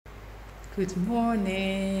Good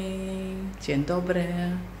morning, dzień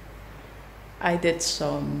dobry. I did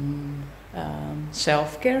some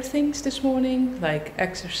self-care things this morning, like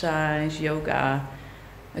exercise, yoga,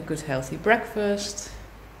 a good healthy breakfast.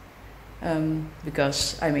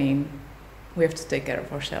 Because, I mean, we have to take care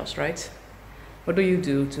of ourselves, right? What do you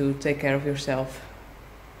do to take care of yourself?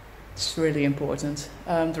 It's really important.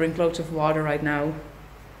 Drink loads of water right now.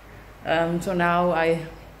 So now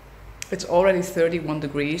it's already 31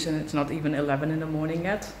 degrees and it's not even 11 in the morning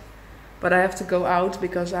yet. But I have to go out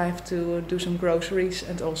because I have to do some groceries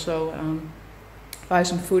and also buy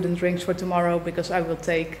some food and drinks for tomorrow, because I will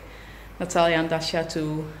take Natalia and Dasha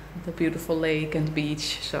to the beautiful lake and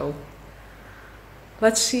beach. So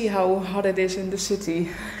let's see how hot it is in the city.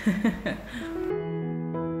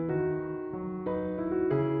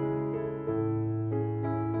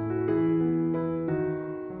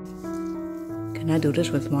 Can I do this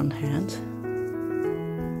with one hand?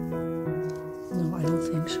 No, I don't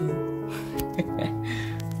think so.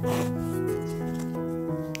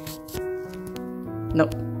 No.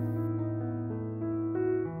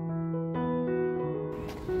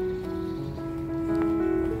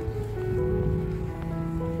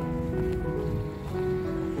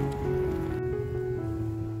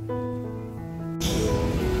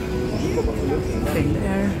 Thing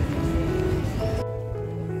there.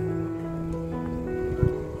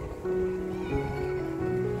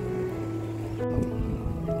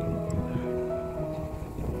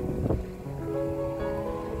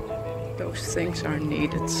 Those things are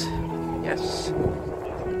needed. Yes.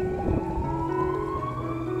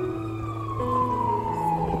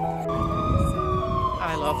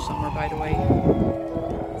 I love summer, by the way.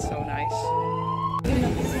 It's so nice.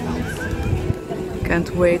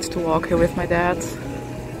 Can't wait to walk here with my dad.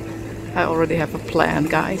 I already have a plan,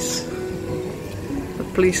 guys.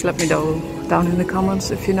 But please let me know down in the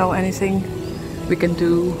comments if you know anything we can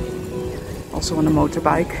do also on a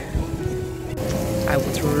motorbike. I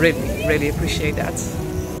would really appreciate that.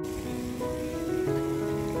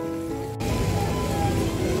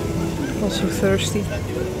 Also thirsty.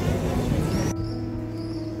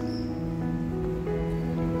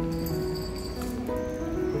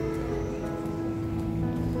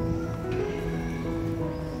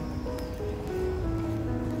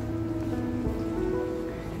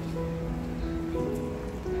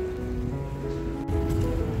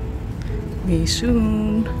 Me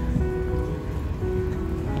soon.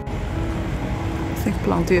 I think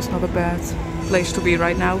Planty is not a bad place to be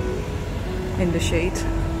right now, in the shade.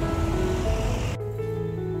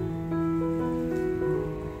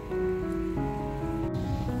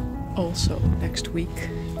 Also, next week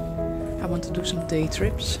I want to do some day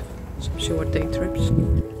trips, some short day trips.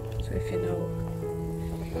 So if you know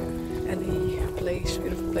any place,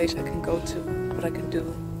 beautiful place I can go to, what I can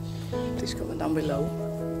do, please comment down below.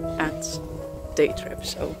 And day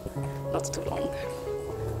trips, so not too long.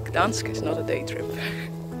 Gdansk is not a day trip.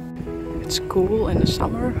 It's cool in the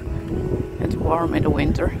summer and warm in the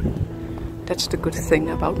winter. That's the good thing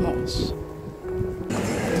about malls.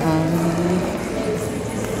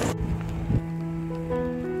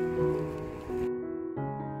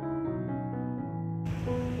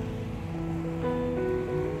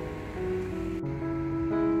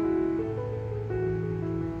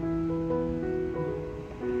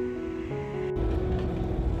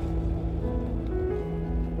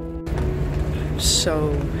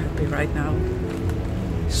 So happy right now.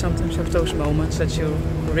 Sometimes you have those moments that you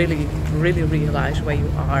really realize where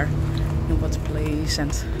you are, in what place,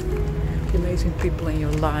 and the amazing people in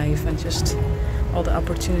your life, and just all the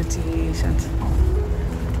opportunities, and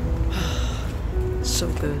so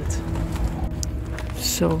good.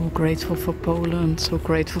 So grateful for Poland, so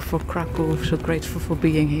grateful for Krakow, so grateful for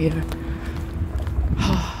being here.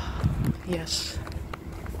 Yes.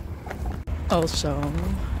 Also,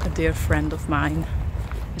 a dear friend of mine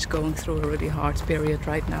is going through a really hard period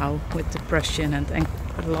right now with depression and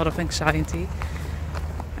a lot of anxiety.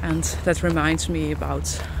 And that reminds me about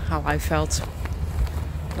how I felt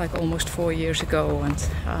like almost 4 years ago. And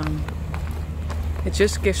it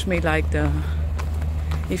just gives me like the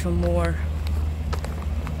even more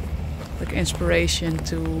like inspiration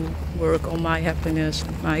to work on my happiness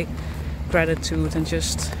and my gratitude, and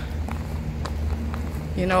just,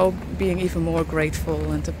 you know, being even more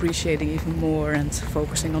grateful and appreciating even more and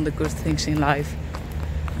focusing on the good things in life.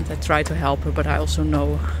 And I try to help her, but I also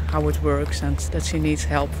know how it works and that she needs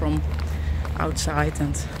help from outside.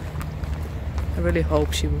 And I really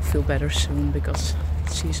hope she will feel better soon, because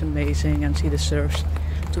she's amazing and she deserves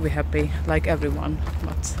to be happy like everyone.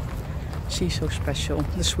 But she's so special,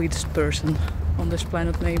 the sweetest person on this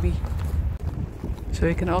planet maybe. So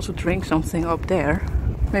you can also drink something up there.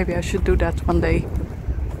 Maybe I should do that one day.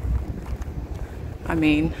 I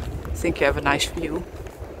mean, I think you have a nice view.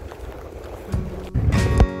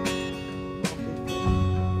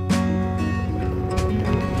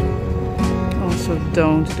 Also,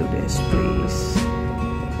 don't do this, please.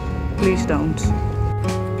 Please don't.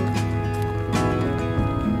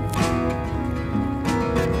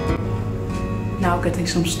 Now getting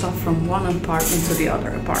some stuff from one apartment to the other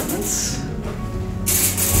apartments.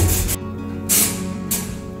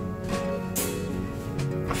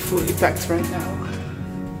 Fully packed right now.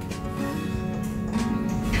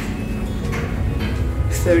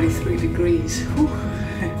 33 degrees. But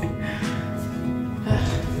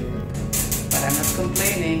I'm not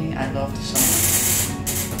complaining. I love the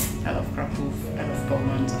summer. I love Kraków. I love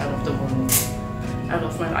Poland. I love the world. I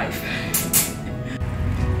love my life.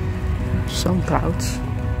 Some clouds.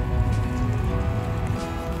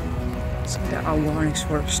 So there are warnings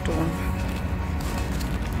for a storm.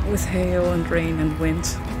 With hail and rain and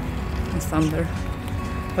wind and thunder.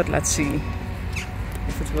 But let's see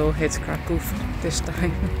if it will hit Kraków this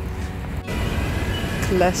time.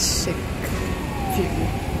 Classic view.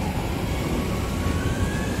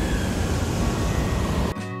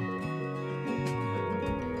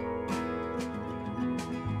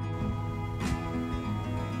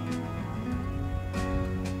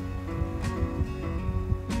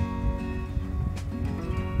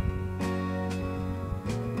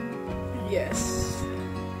 Yes.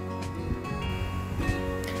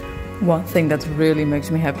 One thing that really makes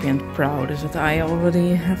me happy and proud is that I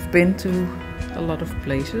already have been to a lot of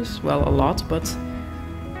places. Well, a lot, but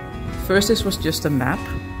first this was just a map.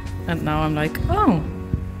 And now I'm like, oh,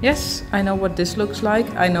 yes, I know what this looks like.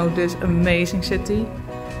 I know this amazing city.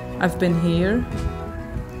 I've been here.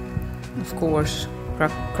 Of course,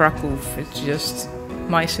 Kraków, it's just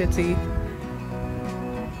my city.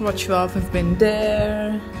 Wrocław, I've been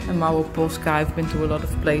there, and Polska, I've been to a lot of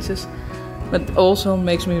places. But also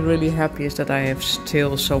makes me really happy is that I have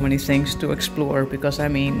still so many things to explore, because I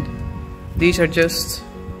mean, these are just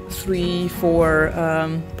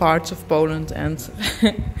 3-4 parts of Poland, and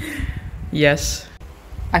yes,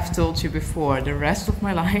 I've told you before, the rest of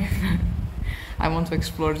my life I want to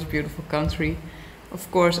explore this beautiful country. Of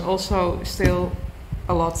course, also still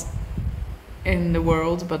a lot in the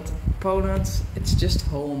world, but Poland, it's just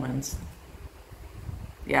home, and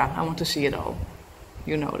yeah, I want to see it all.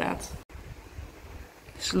 You know that.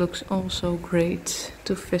 This looks also great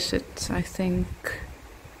to visit, I think.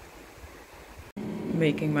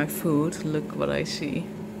 Making my food, look what I see.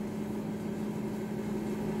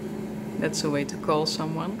 That's a way to call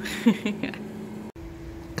someone.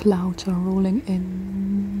 Clouds are rolling in.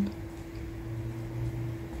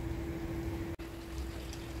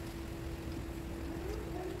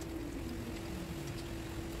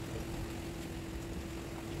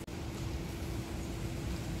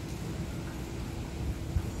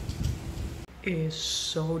 It is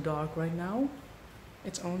so dark right now.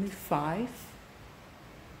 It's only 5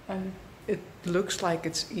 and it looks like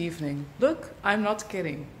it's evening. Look, I'm not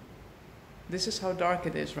kidding. This is how dark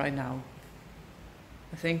it is right now.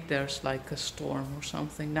 I think there's like a storm or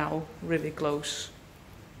something now, really close.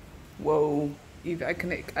 Whoa! Even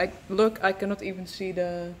I cannot even see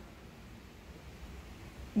the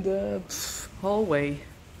hallway.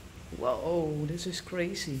 Whoa! This is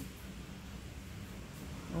crazy.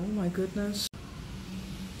 Oh my goodness.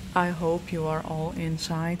 I hope you are all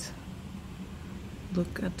inside.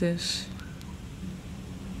 Look at this.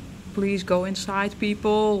 Please go inside,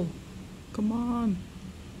 people. Come on.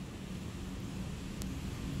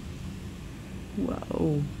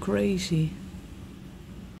 Wow, crazy.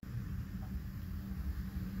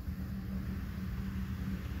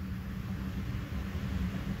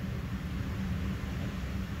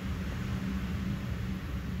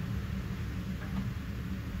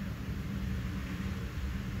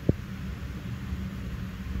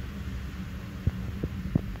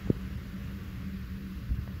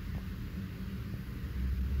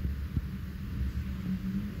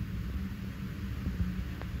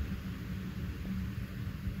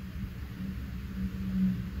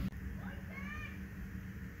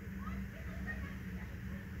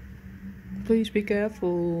 Please be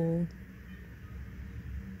careful.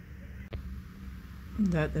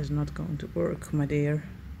 That is not going to work, my dear.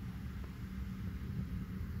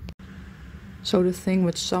 So the thing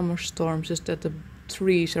with summer storms is that the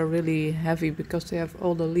trees are really heavy because they have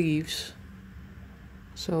all the leaves.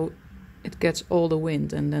 So it gets all the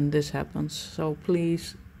wind and then this happens. So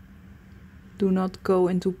please do not go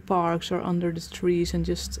into parks or under the trees and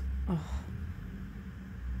just... Oh.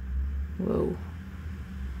 Whoa.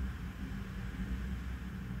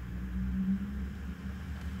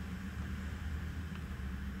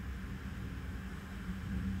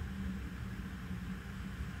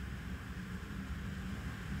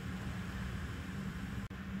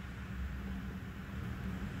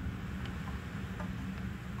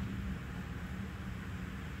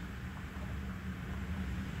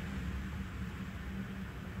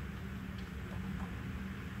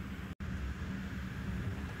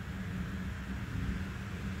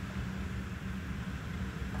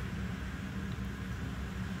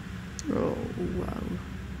 Oh, wow.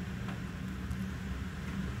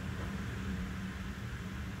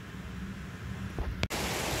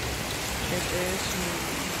 It is me.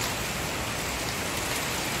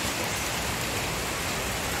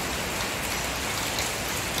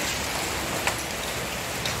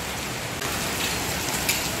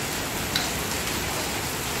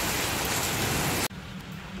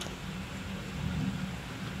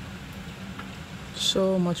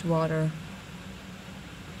 So much water.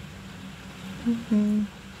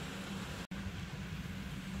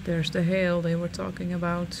 There's the hail they were talking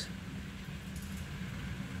about.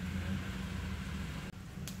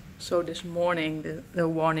 So this morning the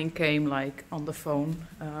warning came like on the phone,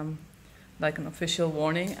 like an official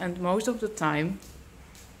warning, and most of the time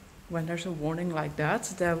when there's a warning like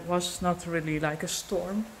that, there was not really like a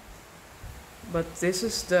storm, but this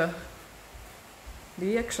is the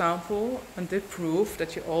example and the proof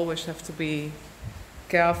that you always have to be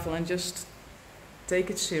careful and just take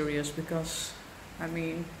it serious, because I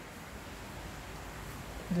mean,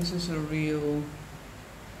 this is a real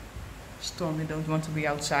storm. You don't want to be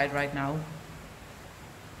outside right now.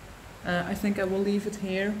 I think I will leave it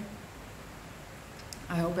here.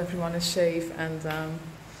 I hope everyone is safe, and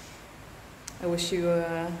I wish you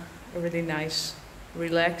a really nice,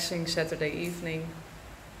 relaxing Saturday evening.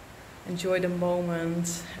 Enjoy the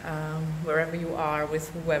moment, wherever you are, with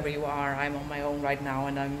whoever you are. I'm on my own right now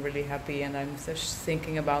and I'm really happy, and I'm just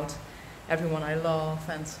thinking about everyone I love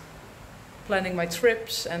and planning my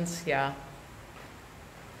trips, and yeah,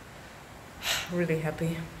 really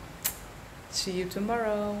happy. See you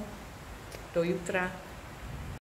tomorrow. Do jutra.